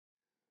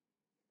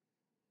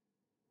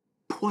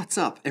What's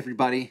up,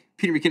 everybody?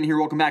 Peter McKinnon here.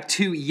 Welcome back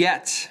to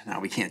no,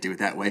 we can't do it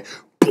that way.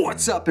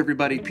 What's up,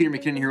 everybody? Peter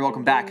McKinnon here.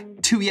 Welcome back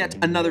to yet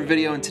another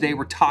video. And today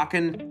we're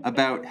talking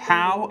about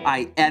how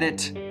I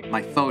edit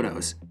my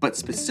photos, but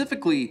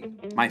specifically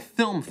my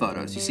film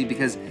photos. You see,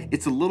 because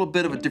it's a little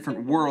bit of a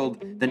different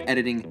world than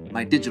editing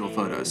my digital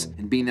photos.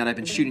 And being that I've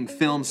been shooting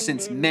film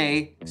since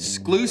May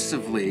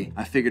exclusively,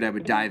 I figured I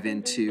would dive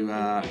into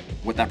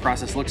what that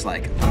process looks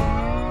like.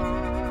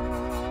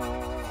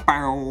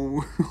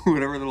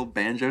 Whatever little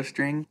banjo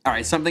string. All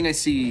right, something I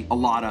see a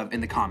lot of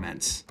in the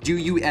comments. Do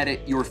you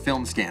edit your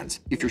film scans?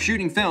 If you're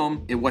shooting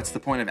film, what's the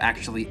point of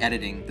actually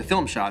editing the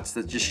film shots?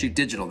 That just shoot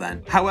digital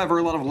then. However,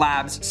 a lot of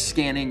labs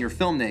scan in your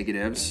film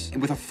negatives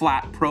with a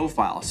flat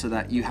profile so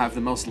that you have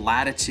the most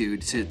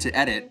latitude to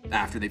edit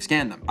after they've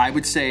scanned them. I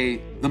would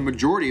say the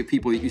majority of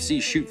people that you see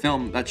shoot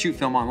film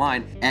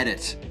online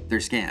edit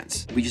their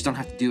scans. We just don't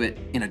have to do it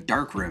in a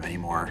dark room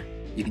anymore.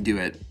 You can do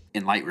it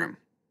in Lightroom.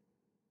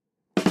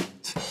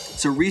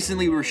 So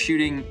recently we were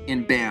shooting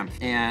in Banff,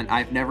 and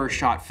I've never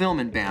shot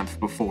film in Banff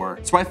before.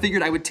 So I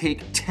figured I would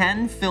take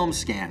 10 film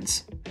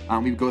scans.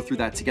 We would go through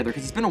that together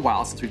because it's been a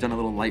while since we've done a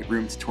little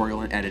Lightroom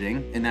tutorial in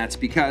editing, and that's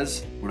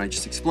because, what I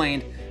just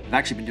explained, I've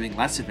actually been doing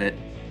less of it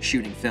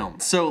shooting film.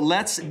 So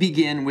let's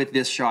begin with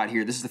this shot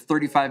here. This is the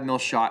 35mm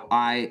shot.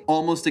 I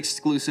almost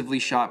exclusively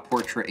shot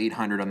Portra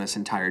 800 on this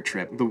entire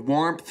trip. The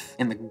warmth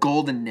and the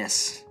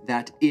goldenness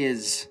that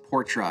is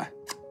Portra.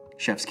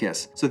 Chef's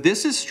kiss. So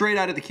this is straight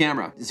out of the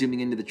camera. Zooming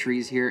into the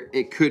trees here,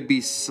 it could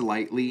be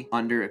slightly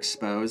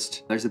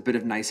underexposed. There's a bit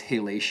of nice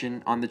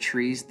halation on the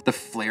trees. The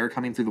flare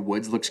coming through the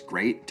woods looks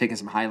great. Taking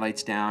some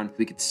highlights down,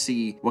 we could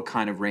see what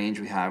kind of range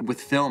we have.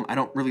 With film, I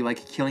don't really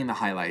like killing the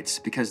highlights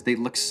because they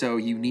look so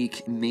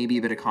unique, maybe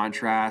a bit of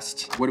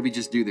contrast. What did we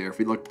just do there? If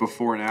we look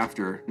before and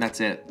after, and that's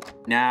it.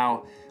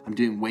 Now, I'm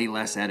doing way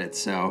less edits,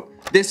 so.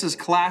 This is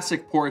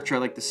classic Portra,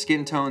 like the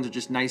skin tones are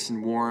just nice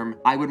and warm.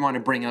 I would want to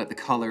bring out the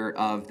color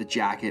of the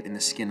jacket and the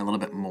skin a little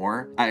bit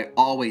more. I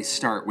always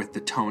start with the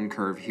tone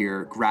curve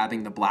here,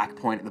 grabbing the black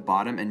point at the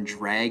bottom and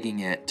dragging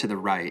it to the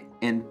right.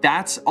 And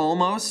that's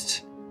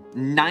almost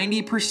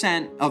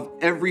 90% of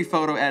every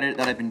photo edit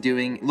that I've been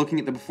doing, looking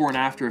at the before and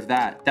after of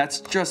that, that's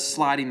just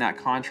sliding that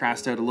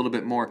contrast out a little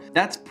bit more.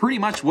 That's pretty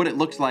much what it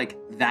looked like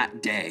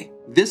that day.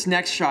 This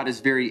next shot is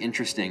very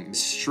interesting.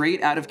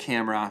 Straight out of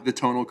camera, the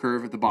tonal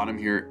curve at the bottom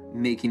here,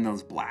 making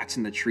those blacks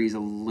in the trees a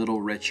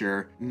little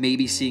richer,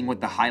 maybe seeing what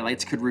the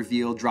highlights could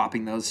reveal,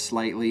 dropping those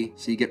slightly.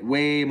 So you get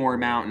way more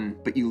mountain,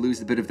 but you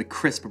lose a bit of the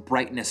crisp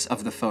brightness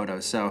of the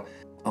photo. So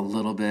a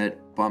little bit,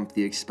 bump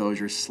the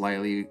exposure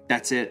slightly.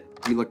 That's it.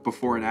 You look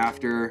before and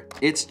after.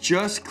 It's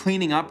just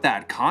cleaning up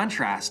that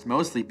contrast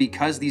mostly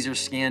because these are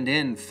scanned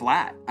in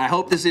flat. I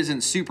hope this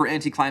isn't super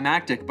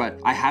anticlimactic, but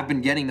I have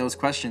been getting those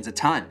questions a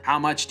ton. How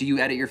much do you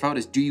edit your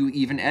photos? Do you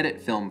even edit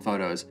film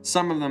photos?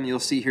 Some of them you'll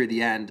see here at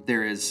the end,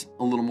 there is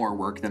a little more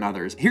work than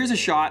others. Here's a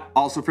shot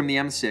also from the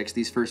M6,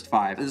 these first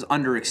 5. This is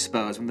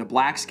underexposed. When the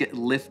blacks get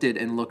lifted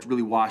and look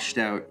really washed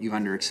out, you've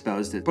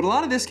underexposed it. But a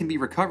lot of this can be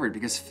recovered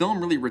because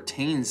film really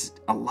retains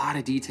a lot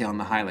of detail in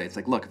the highlights.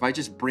 Like, look, if I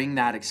just bring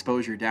that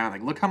exposure down,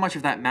 like, look how much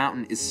of that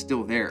mountain is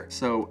still there.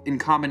 So in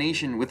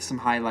combination with some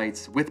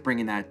highlights, with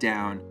bringing that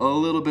down, a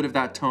little bit of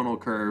that tonal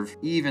curve,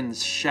 even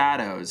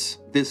shadows,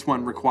 this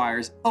one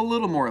requires a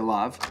little more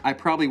love. I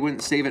probably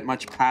wouldn't save it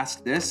much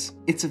past this.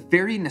 It's a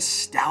very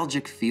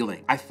nostalgic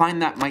feeling. I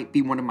find that might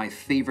be one of my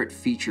favorite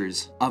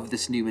features of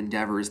this new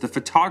endeavor is the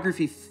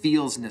photography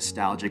feels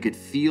nostalgic. It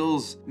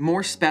feels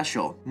more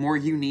special, more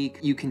unique.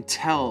 You can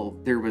tell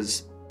there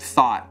was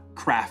thought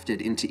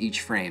crafted into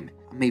each frame.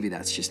 Maybe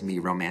that's just me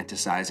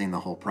romanticizing the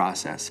whole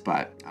process,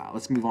 but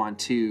let's move on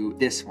to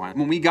this one.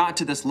 When we got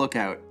to this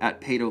lookout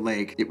at Peyto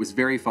Lake, it was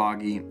very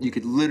foggy. You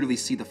could literally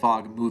see the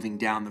fog moving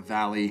down the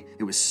valley.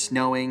 It was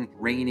snowing,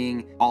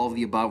 raining, all of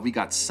the above. We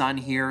got sun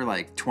here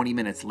like 20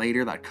 minutes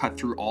later that cut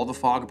through all the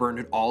fog, burned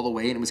it all the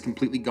way, and it was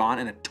completely gone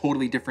and a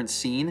totally different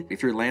scene.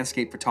 If you're a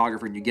landscape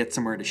photographer and you get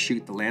somewhere to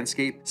shoot the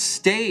landscape,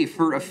 stay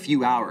for a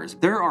few hours.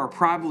 There are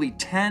probably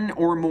 10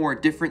 or more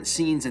different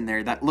scenes in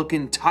there that look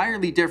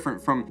entirely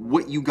different from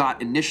what you got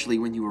initially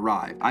when you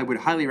arrived. I would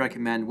highly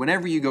recommend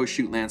whenever you go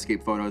shoot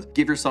landscape photos,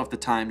 give yourself the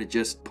time to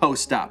just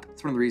post up.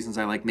 It's one of the reasons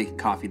I like making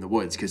coffee in the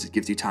woods because it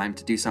gives you time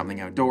to do something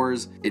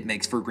outdoors. It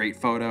makes for great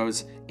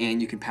photos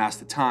and you can pass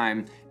the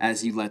time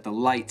as you let the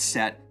light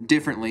set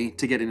differently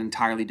to get an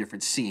entirely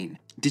different scene.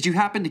 Did you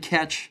happen to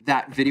catch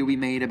that video we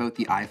made about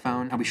the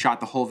iPhone? How we shot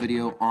the whole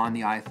video on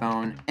the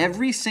iPhone?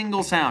 Every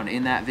single sound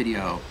in that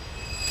video,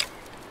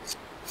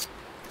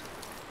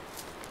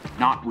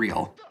 not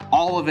real.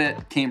 All of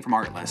it came from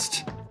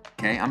Artlist.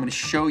 Okay, I'm gonna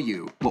show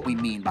you what we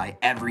mean by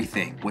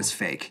everything was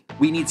fake.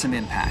 We need some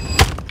impact.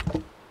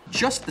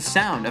 Just the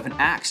sound of an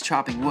axe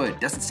chopping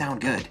wood doesn't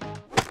sound good.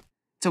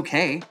 It's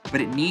okay,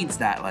 but it needs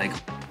that, like,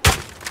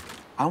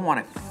 I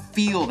wanna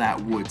feel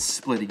that wood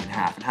splitting in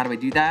half. And how do I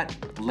do that?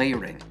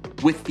 Layering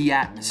with the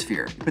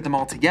atmosphere. You put them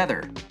all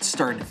together, it's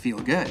starting to feel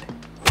good.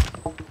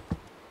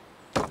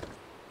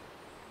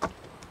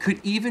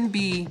 Could even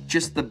be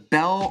just the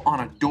bell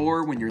on a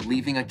door when you're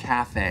leaving a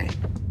cafe.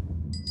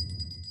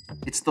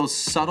 It's those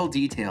subtle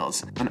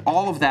details. And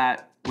all of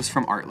that was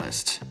from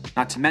Artlist,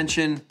 not to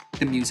mention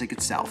the music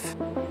itself.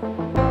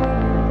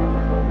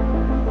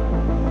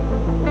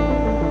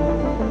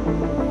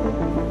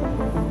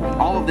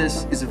 All of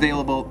this is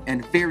available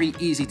and very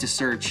easy to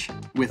search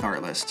with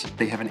Artlist.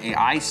 They have an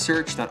AI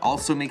search that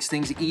also makes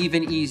things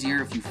even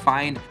easier. If you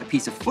find a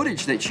piece of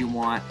footage that you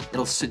want,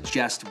 it'll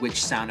suggest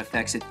which sound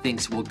effects it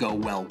thinks will go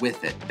well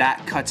with it.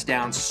 That cuts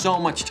down so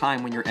much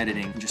time when you're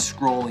editing, just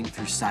scrolling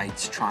through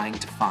sites trying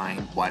to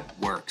find what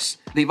works.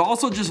 They've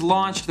also just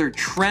launched their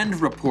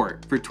trend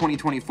report for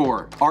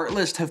 2024.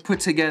 Artlist have put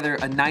together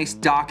a nice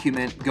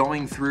document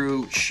going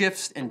through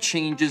shifts and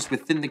changes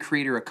within the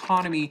creator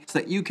economy so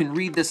that you can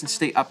read this and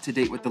stay up to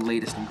date with the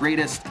latest and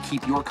greatest,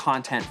 keep your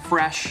content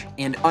fresh,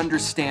 and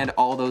understand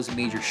all those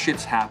major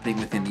shifts happening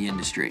within the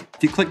industry.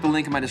 If you click the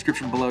link in my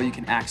description below, you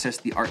can access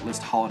the Artlist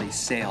holiday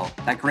sale.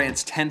 That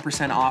grants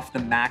 10% off the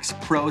Max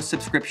Pro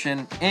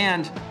subscription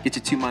and gets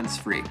you 2 months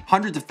free.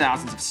 Hundreds of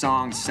thousands of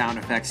songs, sound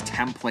effects,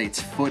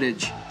 templates,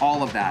 footage,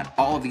 all of that,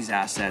 all of these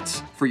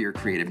assets for your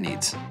creative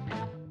needs.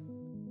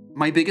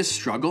 My biggest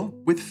struggle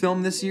with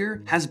film this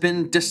year has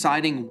been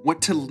deciding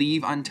what to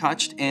leave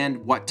untouched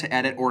and what to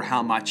edit or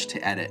how much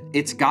to edit.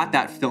 It's got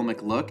that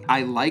filmic look.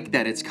 I like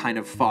that it's kind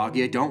of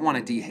foggy. I don't want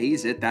to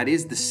dehaze it. That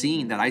is the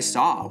scene that I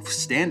saw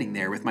standing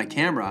there with my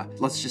camera.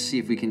 Let's just see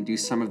if we can do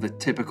some of the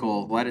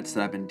typical edits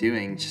that I've been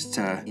doing, just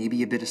to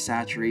maybe a bit of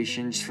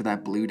saturation just for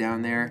that blue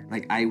down there.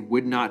 Like, I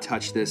would not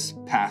touch this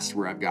past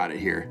where I've got it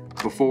here.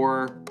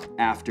 Before,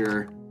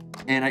 after.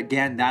 And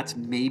again, that's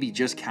maybe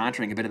just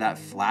countering a bit of that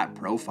flat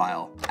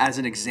profile. As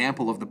an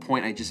example of the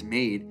point I just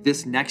made,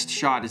 this next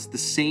shot is the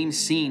same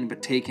scene,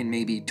 but taken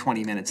maybe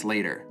 20 minutes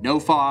later. No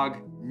fog,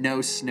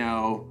 no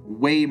snow,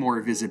 way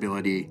more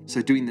visibility.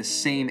 So doing the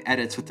same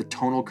edits with the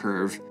tonal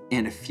curve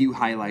and a few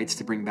highlights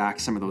to bring back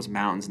some of those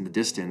mountains in the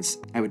distance,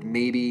 I would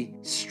maybe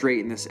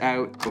straighten this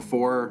out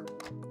before,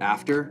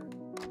 after,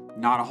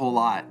 not a whole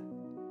lot.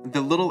 The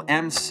little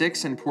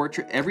M6 and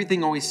portrait,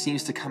 everything always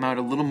seems to come out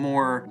a little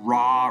more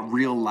raw,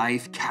 real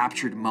life,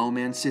 captured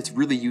moments. It's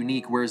really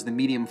unique, whereas the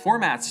medium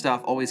format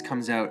stuff always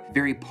comes out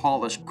very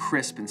polished,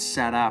 crisp, and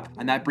set up.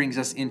 And that brings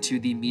us into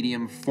the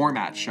medium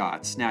format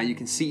shots. Now you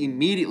can see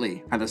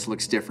immediately how this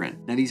looks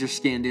different. Now these are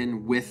scanned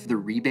in with the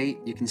rebate,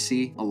 you can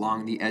see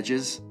along the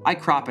edges. I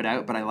crop it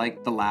out, but I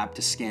like the lab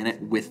to scan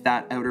it with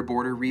that outer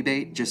border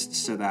rebate, just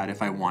so that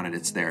if I want it,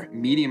 it's there.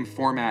 Medium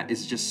format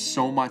is just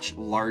so much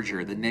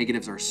larger. The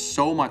negatives are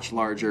so much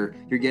larger.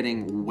 You're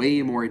getting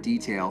way more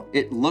detail.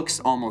 It looks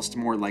almost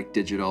more like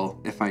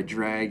digital. If I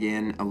drag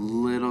in a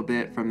little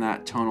bit from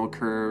that tonal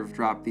curve,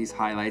 drop these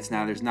highlights,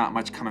 now there's not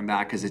much coming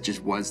back because it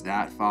just was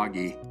that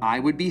foggy. I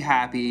would be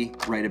happy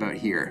right about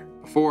here.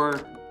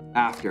 Before,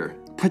 after.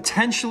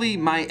 Potentially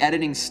my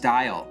editing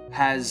style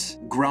has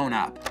grown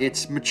up.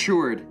 It's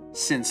matured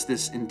since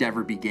this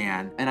endeavor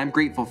began, and I'm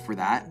grateful for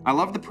that. I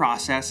love the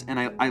process, and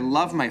I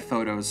love my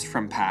photos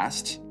from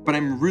past, but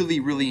I'm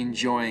really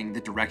enjoying the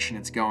direction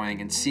it's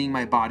going and seeing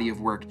my body of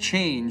work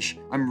change.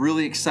 I'm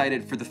really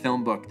excited for the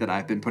film book that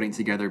I've been putting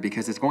together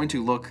because it's going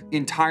to look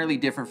entirely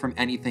different from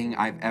anything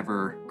I've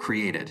ever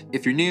created.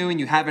 If you're new and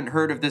you haven't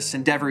heard of this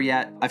endeavor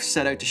yet, I've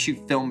set out to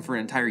shoot film for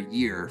an entire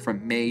year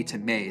from May to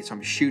May. So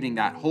I'm shooting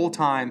that whole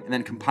time and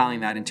then compiling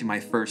that into my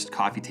first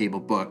coffee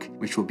table book,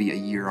 which will be a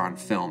year on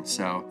film.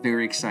 So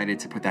very excited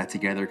to put that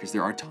together because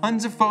there are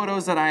tons of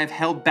photos that I have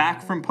held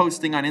back from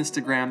posting on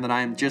Instagram that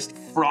I am just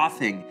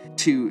frothing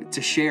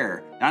to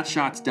share. That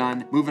shot's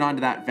done. Moving on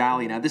to that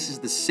valley. Now this is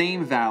the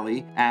same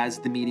valley as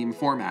the medium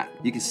format.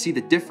 You can see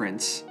the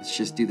difference. Let's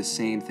just do the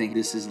same thing.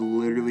 This is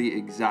literally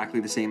exactly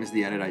the same as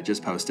the edit I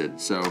just posted.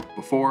 So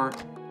before,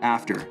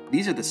 after.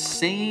 These are the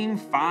same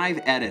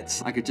 5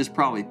 edits. I could just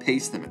probably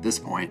paste them at this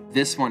point.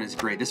 This one is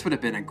great. This would have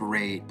been a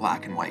great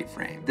black and white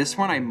frame. This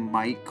one I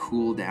might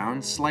cool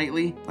down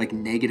slightly, like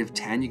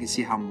 -10. You can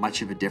see how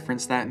much of a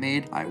difference that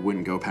made. I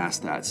wouldn't go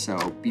past that. So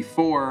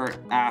before,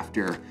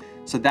 after.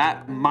 So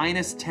that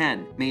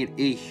 -10 made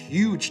a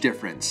huge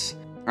difference.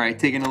 All right,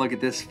 taking a look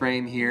at this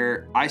frame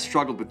here. I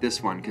struggled with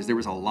this one because there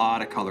was a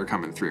lot of color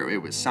coming through.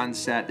 It was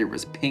sunset, there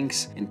was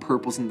pinks and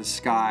purples in the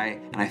sky.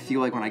 And I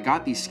feel like when I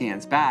got these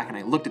scans back and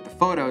I looked at the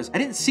photos, I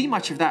didn't see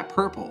much of that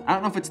purple. I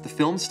don't know if it's the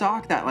film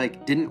stock that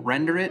like didn't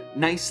render it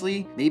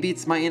nicely. Maybe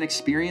it's my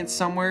inexperience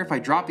somewhere. If I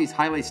drop these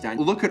highlights down,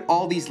 look at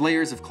all these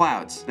layers of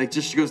clouds. That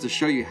just goes to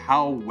show you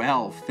how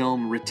well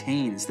film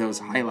retains those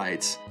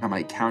highlights. I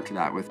might counter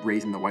that with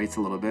raising the whites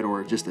a little bit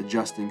or just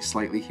adjusting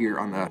slightly here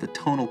on the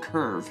tonal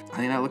curve. I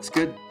think that looks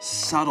good.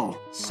 Subtle.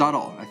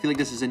 I feel like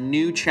this is a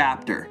new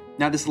chapter.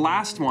 Now this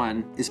last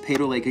one is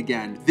Peyto Lake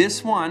again.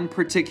 This one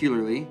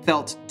particularly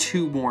felt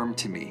too warm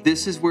to me.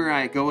 This is where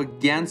I go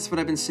against what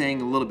I've been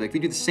saying a little bit. If we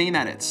do the same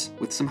edits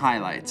with some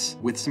highlights,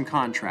 with some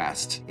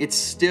contrast, it's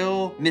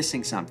still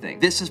missing something.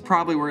 This is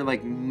probably where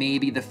like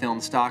maybe the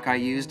film stock I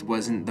used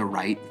wasn't the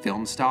right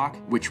film stock,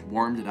 which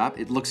warmed it up.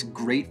 It looks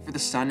great for the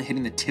sun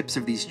hitting the tips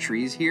of these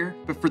trees here,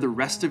 but for the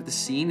rest of the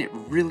scene, it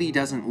really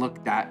doesn't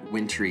look that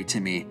wintry to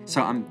me.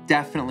 So I'm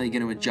definitely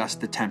going to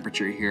adjust the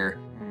temperature here.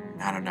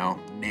 I don't know,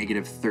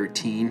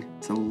 -13.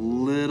 It's a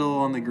little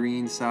on the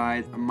green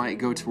side. I might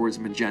go towards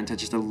magenta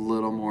just a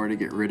little more to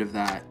get rid of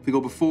that. If we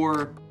go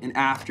before and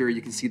after,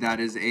 you can see that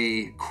is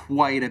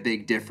quite a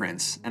big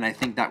difference. And I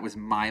think that was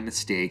my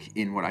mistake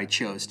in what I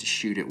chose to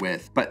shoot it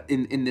with. But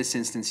in this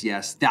instance,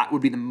 yes, that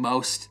would be the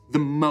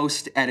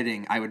most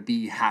editing I would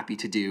be happy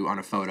to do on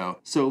a photo.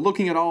 So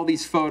looking at all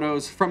these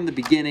photos from the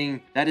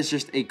beginning, that is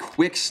just a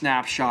quick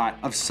snapshot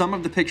of some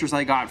of the pictures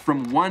I got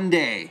from one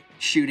day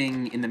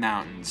shooting in the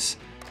mountains.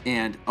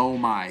 And oh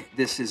my,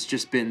 this has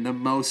just been the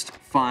most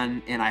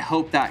fun, and I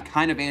hope that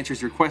kind of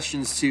answers your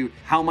questions to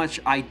how much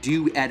I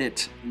do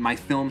edit my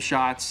film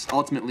shots.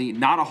 Ultimately,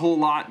 not a whole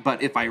lot,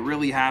 but if I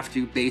really have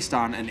to, based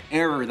on an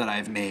error that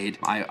I've made,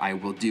 I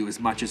will do as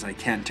much as I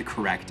can to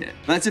correct it.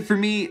 That's it for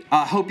me.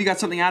 Hope you got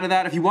something out of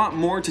that. If you want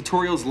more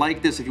tutorials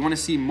like this, if you want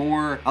to see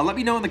more, let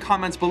me know in the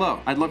comments below.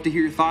 I'd love to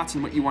hear your thoughts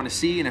on what you want to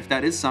see, and if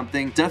that is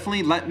something,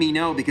 definitely let me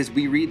know because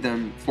we read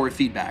them for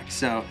feedback.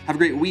 So have a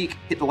great week.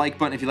 Hit the like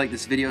button if you like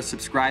this video.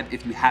 Subscribe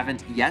if you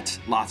haven't yet.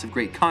 Lots of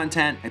great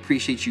content. I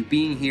appreciate you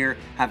being here.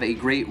 Have a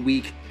great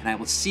week, and I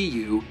will see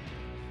you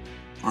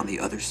on the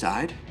other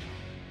side.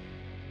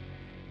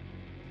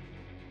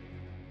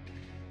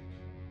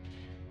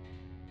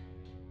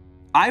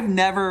 I've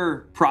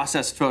never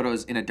processed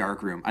photos in a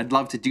darkroom. I'd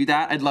love to do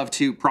that. I'd love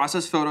to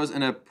process photos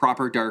in a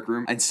proper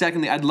darkroom. And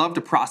secondly, I'd love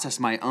to process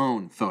my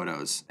own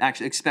photos.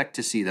 Actually, expect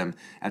to see them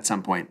at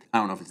some point. I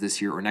don't know if it's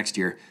this year or next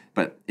year,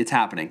 but it's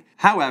happening.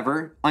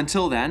 However,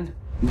 until then,